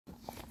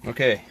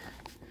Okay,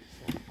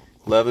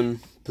 11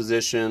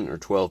 position, or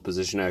 12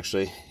 position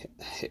actually.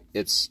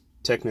 It's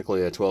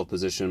technically a 12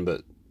 position,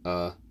 but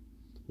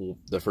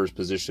the first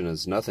position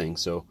is nothing,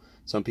 so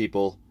some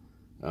people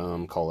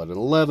call it an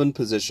 11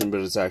 position, but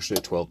it's actually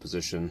a 12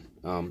 position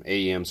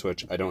AEM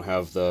switch. I don't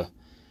have the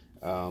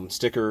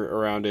sticker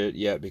around it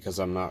yet because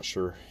I'm not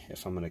sure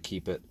if I'm going to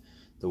keep it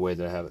the way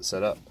that I have it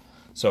set up.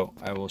 So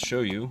I will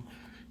show you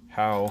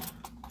how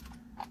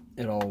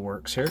it all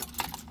works here,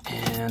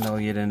 and I'll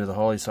get into the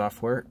Holley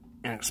software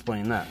and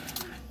explain that.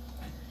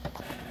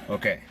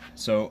 Okay,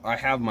 so I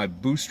have my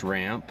boost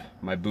ramp,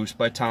 my boost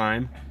by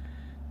time,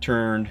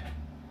 turned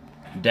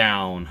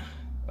down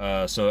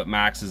so it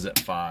maxes at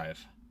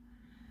 5,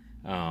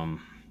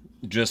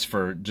 just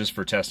for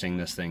testing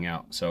this thing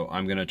out. So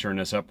I'm going to turn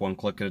this up one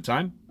click at a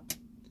time.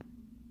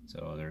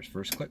 So there's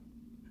first click.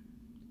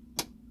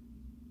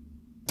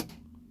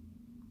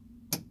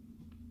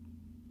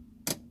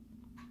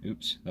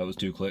 Oops, that was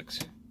 2 clicks.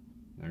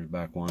 There's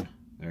back 1.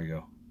 There you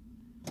go.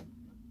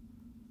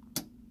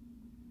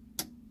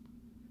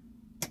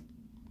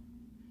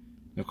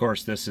 Of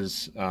course, this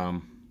is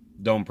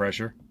dome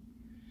pressure,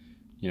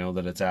 you know,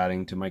 that it's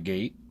adding to my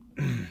gate.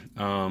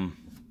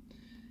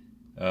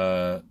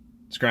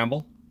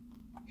 Scramble,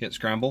 hit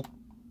scramble,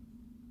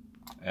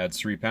 adds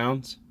 3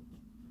 pounds.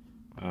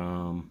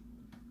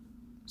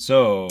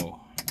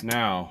 So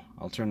now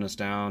I'll turn this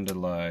down to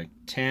like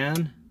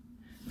 10.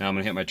 Now I'm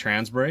gonna hit my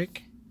trans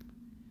brake,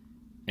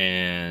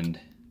 and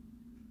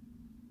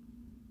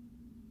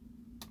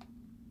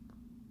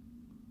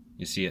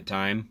you see it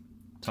time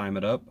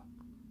it up.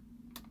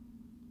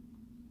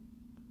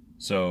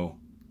 So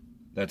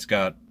it's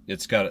got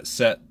it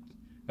set.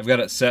 I've got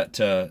it set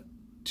to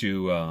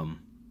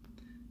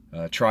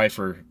try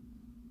for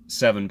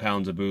 7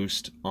 pounds of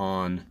boost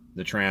on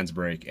the trans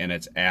brake, and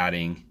it's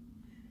adding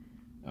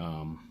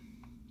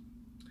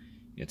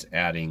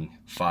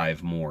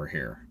 5 more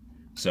here.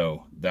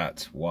 So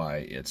that's why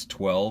it's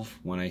 12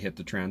 when I hit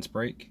the trans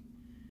brake.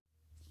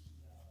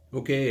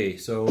 Okay,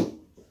 so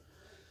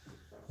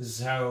this is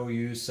how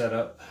you set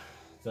up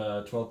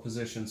the 12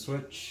 position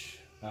switch.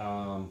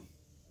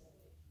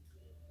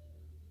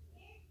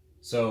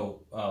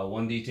 So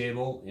 1D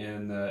table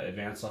in the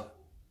advanced,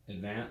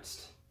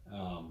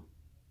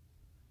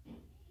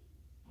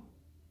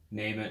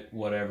 name it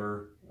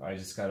whatever. I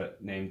just got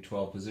it named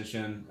 12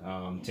 position.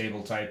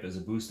 Table type is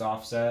a boost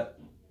offset.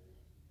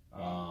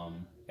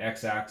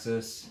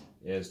 X-axis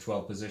is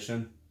 12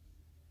 position,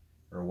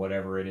 or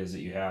whatever it is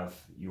that you have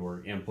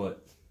your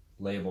input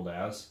labeled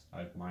as.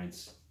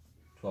 Mine's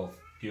 12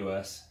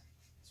 POS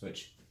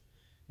switch.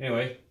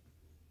 Anyway,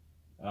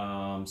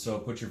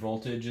 so put your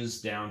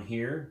voltages down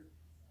here.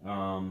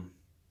 I've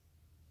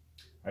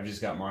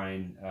just got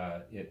mine,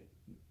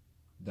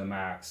 the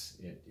max,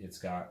 it's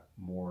got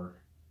more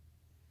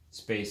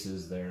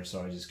spaces there,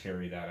 so I just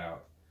carry that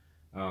out.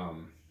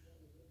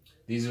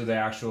 These are the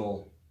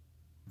actual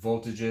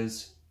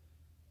voltages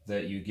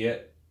that you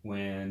get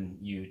when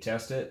you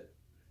test it.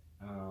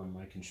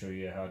 I can show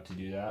you how to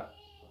do that.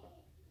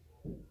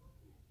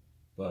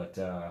 But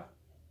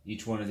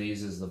each one of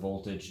these is the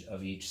voltage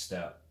of each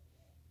step.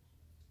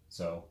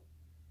 So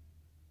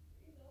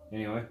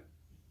anyway,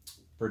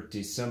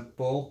 pretty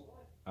simple.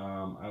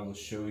 I will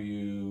show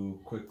you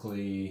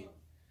quickly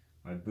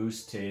my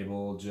boost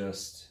table,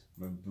 just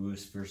my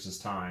boost versus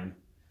time.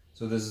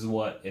 So this is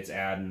what it's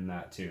adding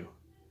that to.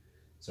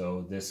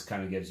 So this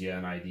kind of gives you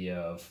an idea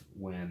of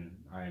when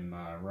I'm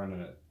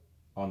running it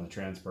on the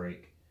trans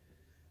brake,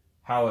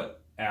 how it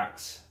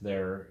acts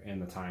there in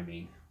the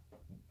timing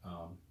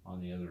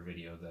on the other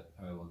video that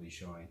I will be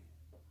showing.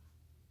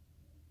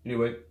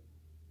 Anyway,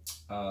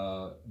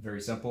 very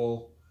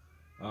simple.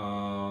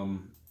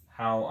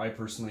 How I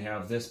personally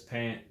have this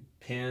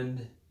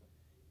pinned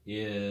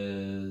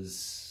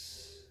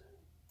is,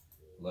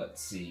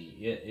 let's see,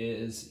 it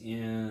is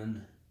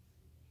in,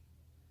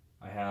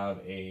 I have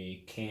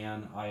a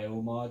CAN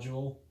IO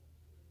module,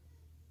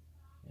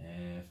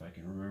 and if I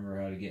can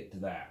remember how to get to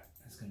that,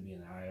 it's going to be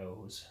in the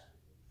IOs.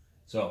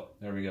 So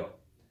there we go.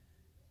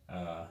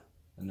 The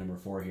number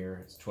 4 here,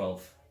 it's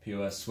 12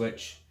 POS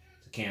switch.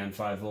 It's a CAN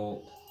 5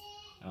 volt.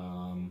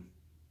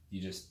 You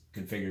just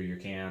configure your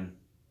CAN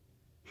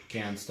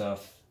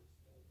stuff,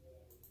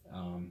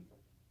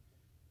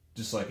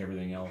 just like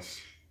everything else.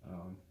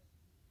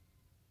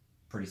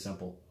 Pretty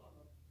simple.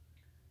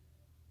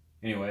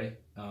 Anyway,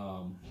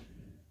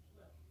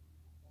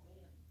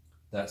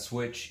 that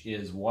switch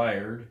is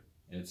wired.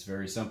 It's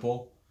very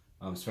simple,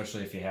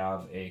 especially if you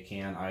have a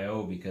CAN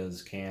IO,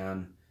 because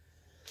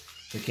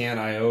the CAN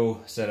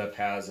IO setup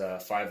has a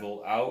 5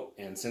 volt out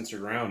and sensor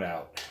ground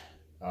out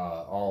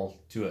all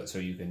to it, so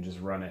you can just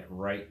run it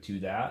right to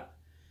that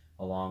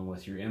along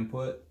with your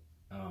input.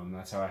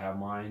 That's how I have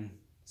mine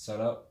set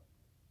up.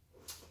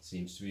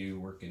 Seems to be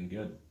working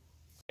good.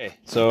 Okay,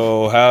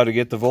 so how to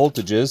get the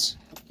voltages.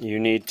 You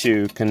need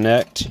to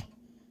connect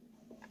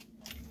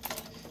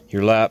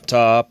your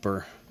laptop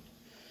or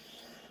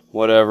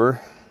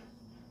whatever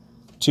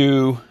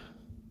to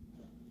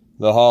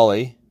the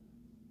Holley.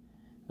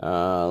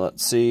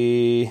 Let's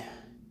see,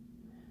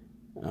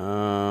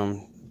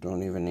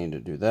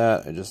 do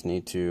that, I just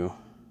need to,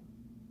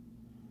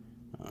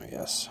 oh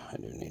yes, I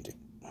do need to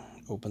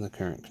open the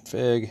current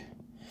config.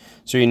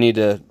 So you need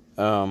to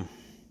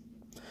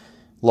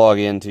log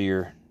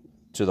into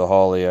to the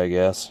Holley, I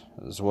guess,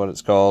 is what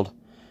it's called.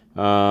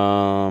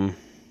 Turn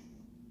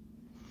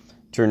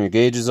your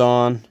gauges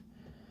on.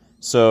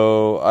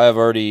 So I have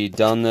already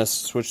done this,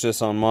 switched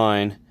this on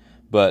mine,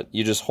 but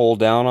you just hold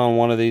down on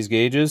one of these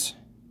gauges.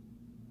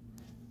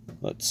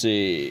 Let's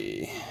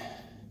see.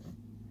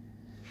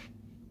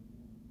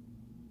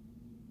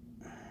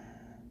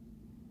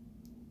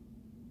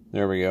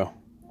 There we go.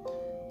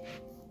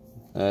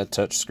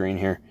 Touch screen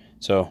here.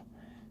 So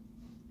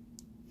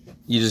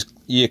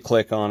you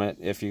click on it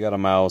if you got a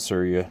mouse,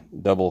 or you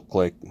double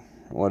click,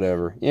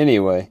 whatever.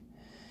 Anyway,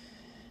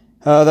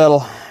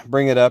 that'll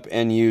bring it up,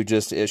 and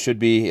it should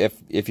be,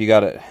 if you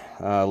got it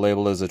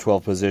labeled as a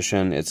 12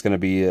 position, it's going to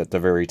be at the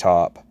very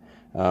top.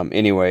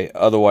 Anyway,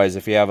 otherwise,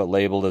 if you have it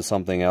labeled as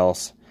something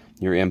else,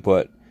 your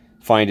input,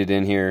 find it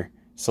in here,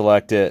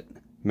 select it,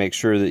 make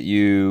sure that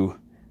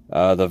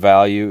the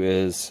value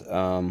is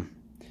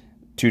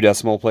 2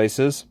 decimal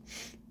places,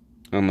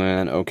 and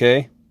then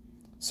OK.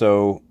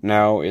 So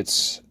now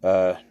it's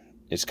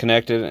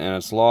connected and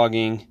it's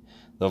logging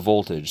the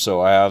voltage. So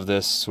I have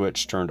this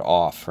switch turned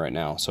off right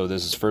now. So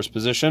this is first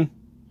position.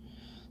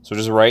 So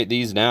just write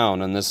these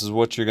down, and this is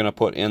what you're going to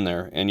put in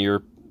there. And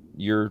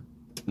your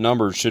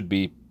numbers should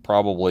be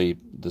probably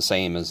the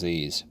same as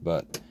these,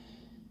 but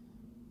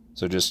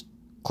so just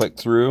click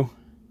through.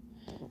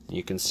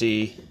 You can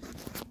see.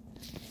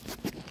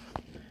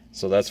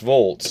 So that's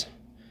volts,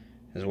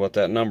 is what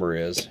that number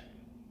is.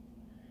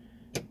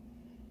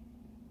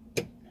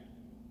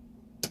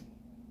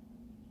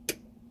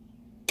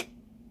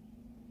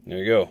 There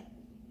you go.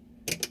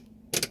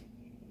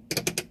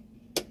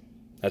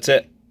 That's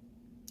it.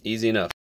 Easy enough.